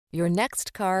Your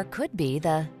next car could be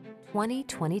the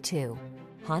 2022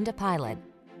 Honda Pilot.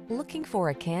 Looking for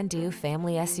a can-do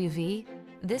family SUV?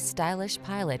 This stylish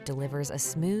Pilot delivers a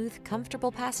smooth, comfortable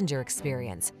passenger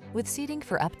experience with seating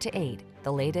for up to 8,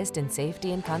 the latest in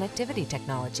safety and connectivity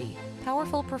technology,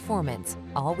 powerful performance,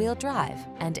 all-wheel drive,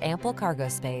 and ample cargo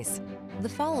space. The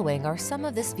following are some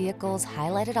of this vehicle's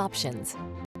highlighted options: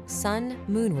 sun,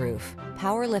 moonroof,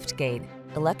 power liftgate,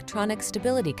 electronic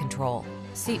stability control,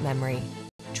 seat memory,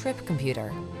 trip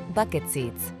computer, bucket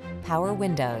seats, power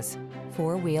windows,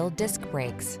 four-wheel disc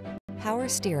brakes, power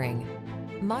steering.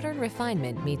 Modern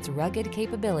refinement meets rugged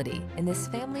capability in this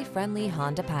family-friendly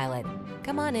Honda Pilot.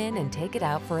 Come on in and take it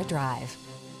out for a drive.